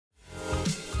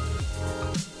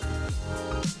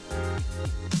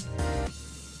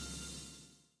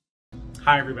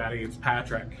Hi everybody, it's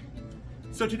Patrick.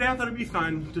 So today I thought it'd be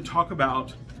fun to talk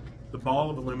about the ball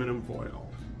of aluminum foil.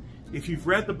 If you've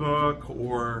read the book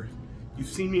or you've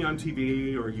seen me on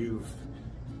TV or you've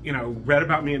read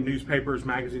about me in newspapers,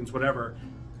 magazines, whatever,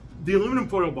 the aluminum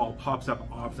foil ball pops up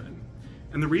often.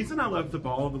 And the reason I love the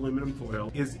ball of aluminum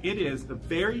foil is it is the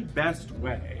very best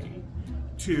way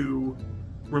to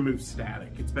remove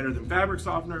static. It's better than fabric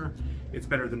softener, it's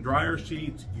better than dryer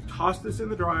sheets. You toss this in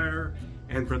the dryer,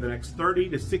 and for the next 30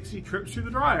 to 60 trips through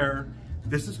the dryer,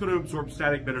 this is going to absorb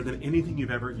static better than anything you've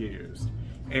ever used.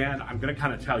 And I'm going to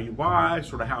kind of tell you why,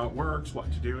 sort of how it works, what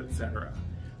to do, etc.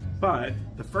 But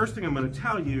the first thing I'm going to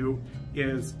tell you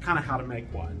is kind of how to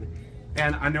make one.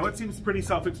 And I know it seems pretty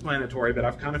self-explanatory, but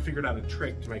I've kind of figured out a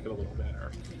trick to make it a little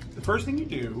better. The first thing you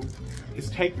do is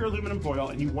take your aluminum foil,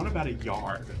 and you want about a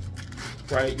yard,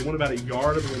 right? You want about a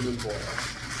yard of aluminum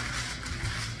foil.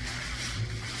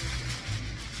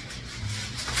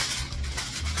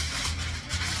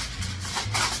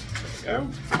 Go.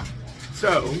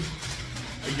 So,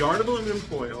 a yard of aluminum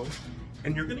foil,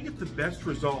 and you're going to get the best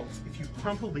results if you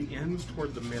crumple the ends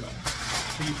toward the middle.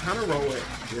 So you kind of roll it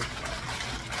this way.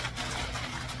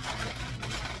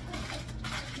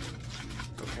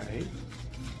 Okay.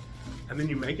 And then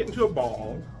you make it into a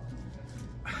ball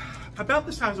about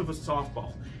the size of a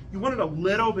softball. You want it a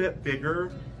little bit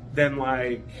bigger than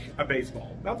like a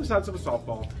baseball, about the size of a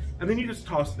softball. And then you just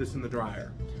toss this in the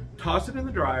dryer. Toss it in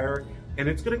the dryer, and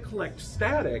it's going to collect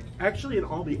static actually in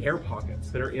all the air pockets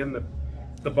that are in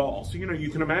the ball. So you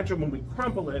can imagine when we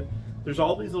crumple it, there's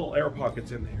all these little air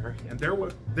pockets in there, and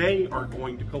they are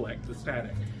going to collect the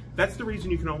static. That's the reason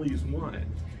you can only use one.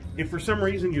 If for some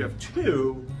reason you have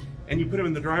two and you put them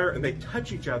in the dryer and they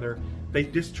touch each other, they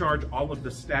discharge all of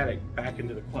the static back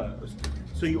into the clothes.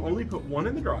 So you only put one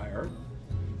in the dryer.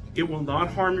 It will not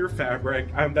harm your fabric.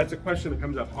 That's a question that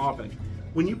comes up often.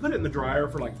 When you put it in the dryer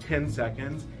for like 10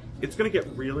 seconds, it's going to get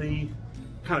really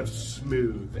kind of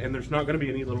smooth, and there's not going to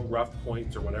be any little rough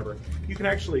points or whatever. You can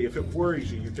actually, if it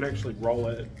worries you, you can actually roll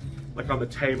it like on the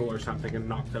table or something and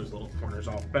knock those little corners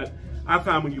off. But I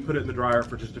found when you put it in the dryer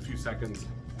for just a few seconds,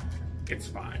 it's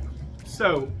fine.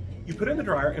 So you put it in the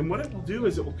dryer, and what it will do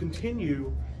is it will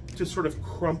continue to sort of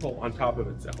crumple on top of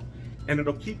itself, and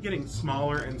it'll keep getting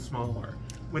smaller and smaller.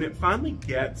 When it finally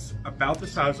gets about the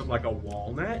size of like a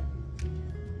walnut,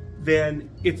 then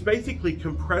it's basically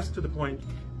compressed to the point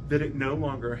that it no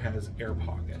longer has air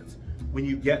pockets. When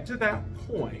you get to that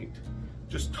point,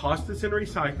 just toss this in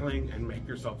recycling and make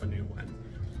yourself a new one.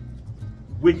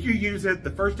 When you use it, the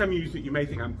first time you use it, you may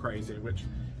think I'm crazy, which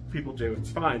people do,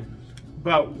 it's fine.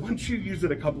 But once you use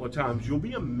it a couple of times, you'll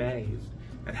be amazed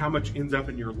at how much ends up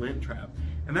in your lint trap.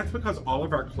 And that's because all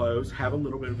of our clothes have a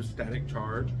little bit of a static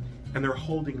charge, and they're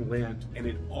holding lint, and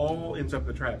it all ends up in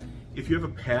the trap. If you have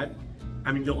a pet,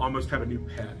 I mean, you'll almost have a new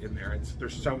pet in there.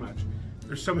 There's so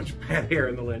much pet hair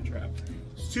in the lint trap.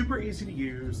 Super easy to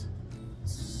use,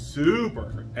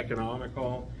 super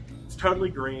economical. It's totally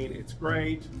green, it's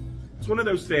great. It's one of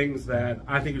those things that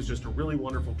I think is just a really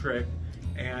wonderful trick,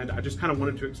 and I just kind of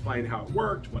wanted to explain how it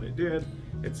worked, what it did,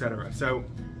 etc. So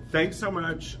thanks so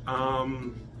much.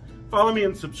 Follow me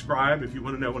and subscribe if you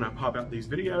want to know when I pop out these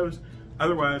videos.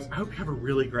 Otherwise, I hope you have a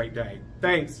really great day.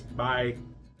 Thanks, bye.